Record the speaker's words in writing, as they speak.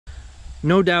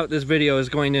No doubt this video is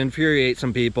going to infuriate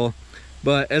some people,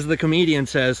 but as the comedian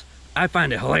says, I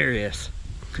find it hilarious.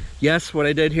 Yes, what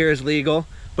I did here is legal,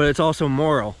 but it's also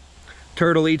moral.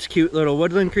 Turtle eats cute little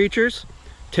woodland creatures.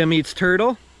 Tim eats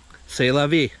turtle. C'est la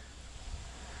vie.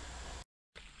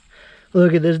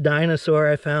 Look at this dinosaur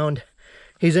I found.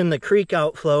 He's in the creek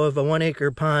outflow of a 1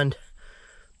 acre pond.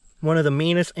 One of the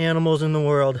meanest animals in the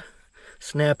world.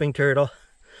 Snapping turtle.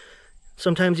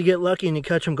 Sometimes you get lucky and you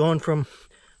catch them going from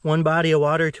one body of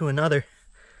water to another.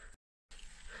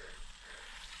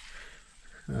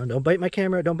 Oh, don't bite my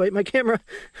camera, don't bite my camera.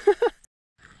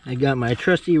 I got my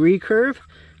trusty recurve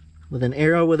with an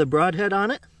arrow with a broadhead on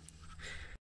it.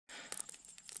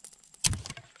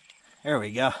 There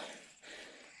we go.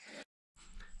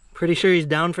 Pretty sure he's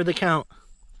down for the count.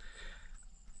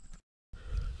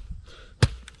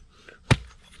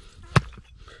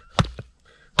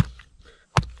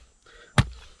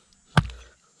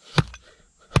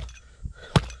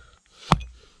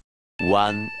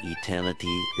 One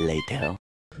eternity later.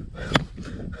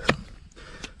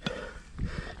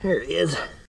 There he is.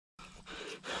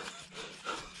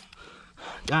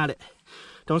 Got it.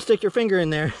 Don't stick your finger in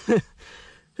there.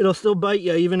 It'll still bite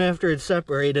you even after it's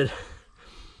separated.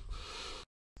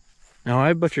 Now,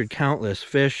 I've butchered countless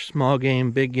fish, small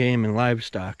game, big game, and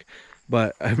livestock,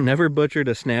 but I've never butchered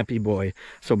a snappy boy,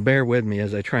 so bear with me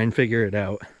as I try and figure it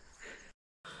out.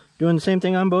 Doing the same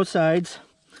thing on both sides.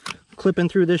 Clipping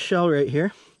through this shell right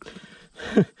here.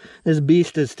 This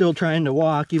beast is still trying to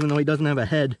walk even though he doesn't have a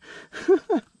head.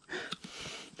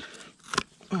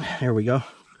 There we go.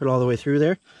 Put it all the way through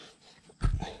there.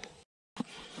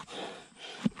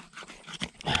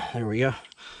 There we go.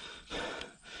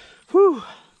 Whew.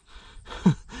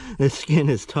 This skin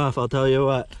is tough, I'll tell you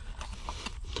what.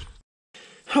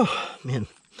 Oh, man.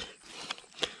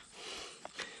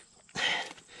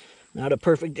 Not a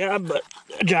perfect job, but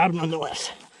a job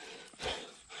nonetheless.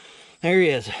 There he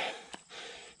is.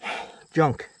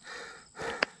 Junk.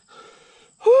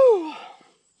 Whew.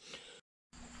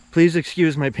 Please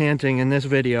excuse my panting in this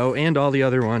video and all the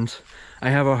other ones. I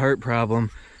have a heart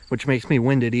problem, which makes me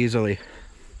winded easily.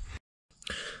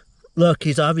 Look,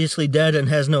 he's obviously dead and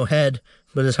has no head,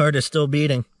 but his heart is still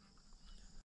beating.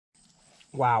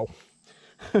 Wow.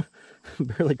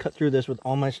 Barely cut through this with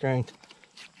all my strength.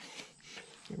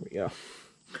 Here we go.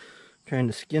 Trying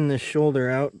to skin this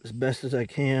shoulder out as best as I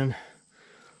can.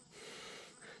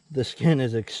 The skin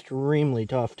is extremely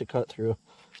tough to cut through.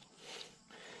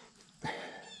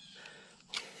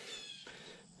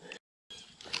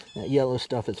 That yellow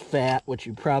stuff is fat, which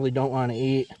you probably don't want to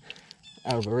eat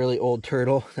out of a really old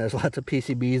turtle. It has lots of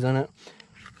PCBs in it.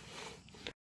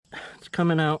 It's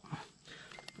coming out.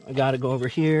 I gotta go over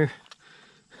here,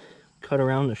 cut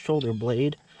around the shoulder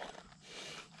blade.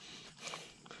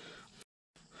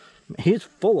 He's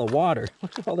full of water.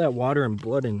 Look at all that water and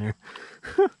blood in there.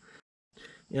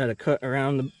 You gotta cut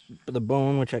around the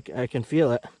bone, which I can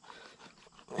feel it.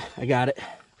 I got it.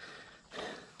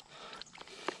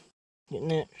 Getting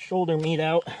that shoulder meat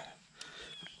out.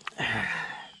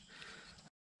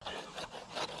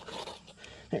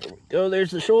 There we go,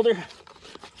 there's the shoulder.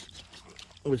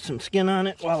 With some skin on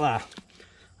it, voila.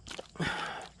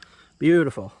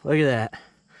 Beautiful, look at that.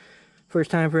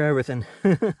 First time for everything.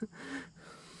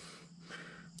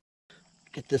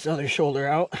 Get this other shoulder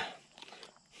out.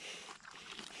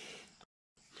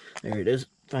 There it is.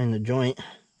 Find the joint.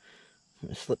 I'm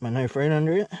gonna slip my knife right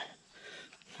under it.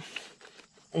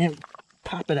 And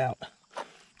pop it out.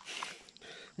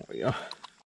 There we go.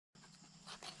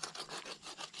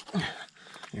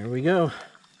 There we go.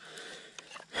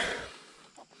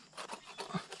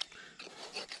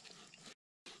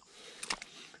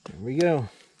 There we go.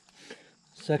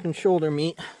 Second shoulder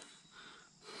meat.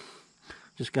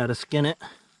 Just gotta skin it.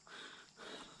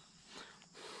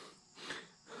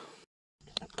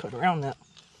 Cut around that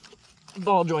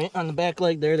ball joint on the back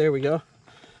leg there. There we go.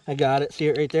 I got it. See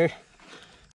it right there?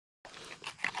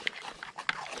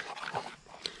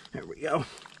 There we go.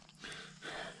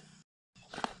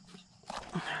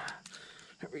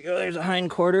 There we go. There's a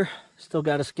hind quarter. Still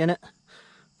gotta skin it.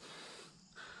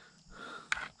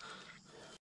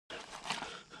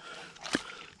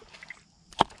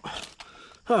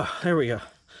 Oh, there we go.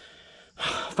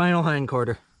 Final hind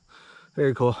quarter.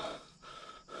 Very cool.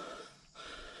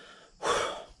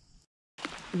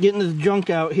 Getting the junk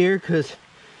out here because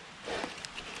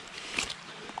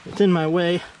it's in my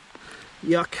way.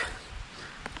 Yuck.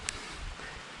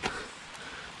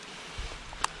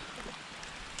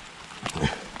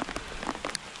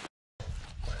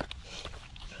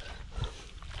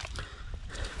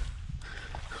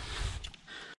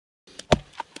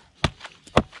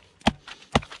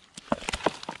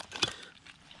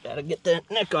 Gotta get that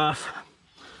neck off.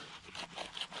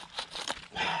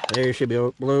 There she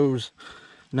blows.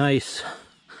 Nice.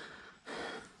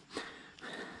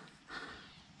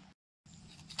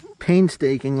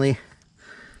 Painstakingly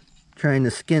trying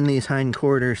to skin these hind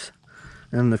quarters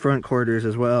and the front quarters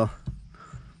as well.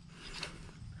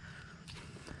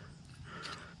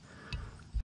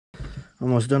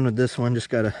 Almost done with this one, just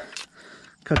gotta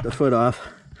cut the foot off.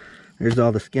 There's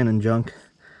all the skin and junk.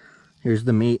 Here's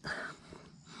the meat.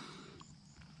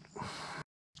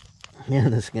 Yeah,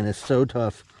 the skin is so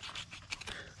tough.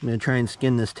 I'm gonna try and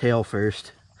skin this tail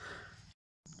first.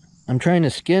 I'm trying to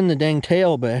skin the dang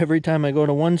tail, but every time I go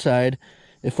to one side,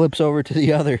 it flips over to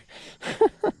the other.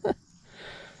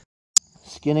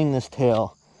 Skinning this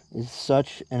tail is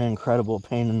such an incredible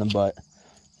pain in the butt.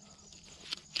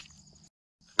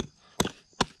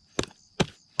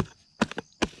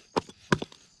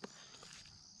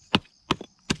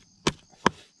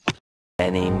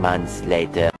 Many months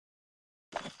later.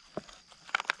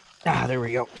 Ah, there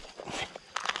we go.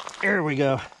 There we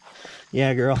go.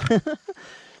 Yeah, girl.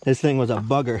 This thing was a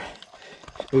bugger.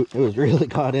 Ooh, it was really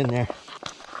caught in there.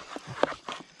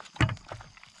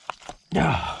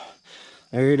 Oh,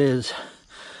 there it is.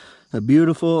 A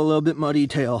beautiful, a little bit muddy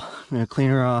tail. I'm gonna clean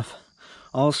her off.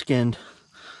 All skinned.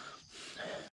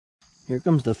 Here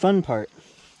comes the fun part.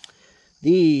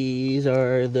 These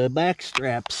are the back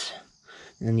straps,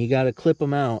 and you gotta clip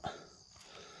them out.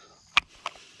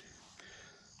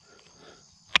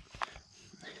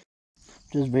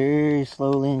 Just very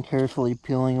slowly and carefully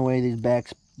peeling away these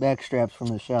back straps from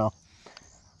the shell.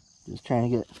 Just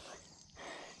trying to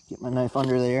get my knife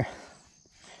under there.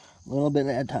 A little bit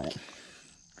at a time.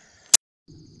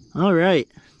 Alright,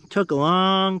 took a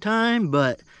long time,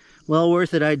 but well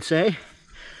worth it, I'd say.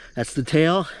 That's the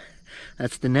tail,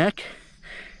 that's the neck.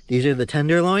 These are the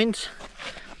tenderloins.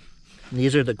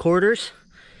 These are the quarters,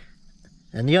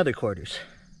 and the other quarters.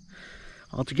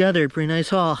 Altogether, pretty nice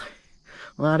haul.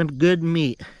 A lot of good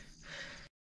meat.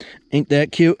 Ain't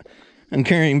that cute? I'm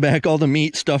carrying back all the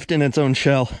meat stuffed in its own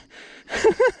shell.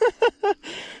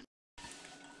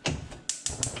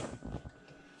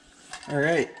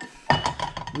 Alright,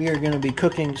 we are going to be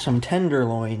cooking some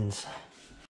tenderloins.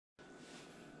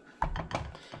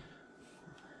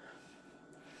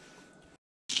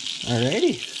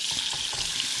 Alrighty.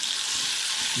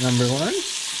 Number 1.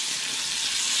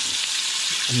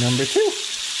 And number 2.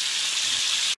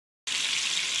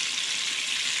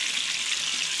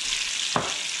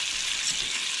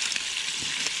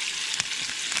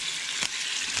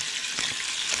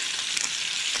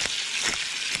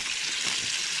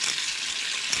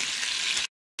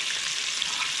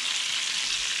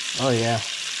 Oh yeah,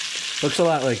 looks a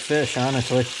lot like fish,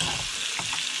 honestly.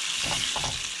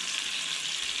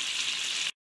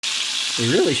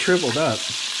 They really shriveled up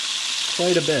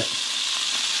quite a bit.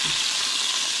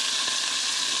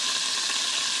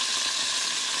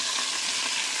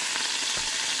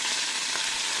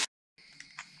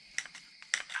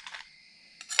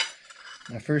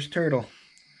 My first turtle,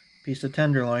 piece of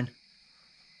tenderloin.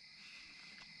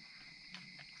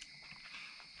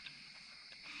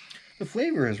 The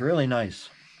flavor is really nice.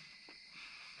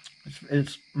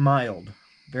 It's mild,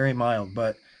 very mild,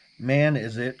 but man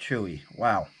is it chewy.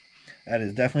 Wow, that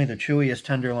is definitely the chewiest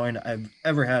tenderloin I've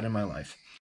ever had in my life.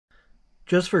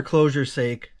 Just for closure's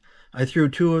sake, I threw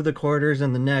 2 of the quarters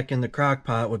and the neck in the crock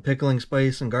pot with pickling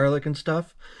spice and garlic and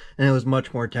stuff, and it was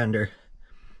much more tender.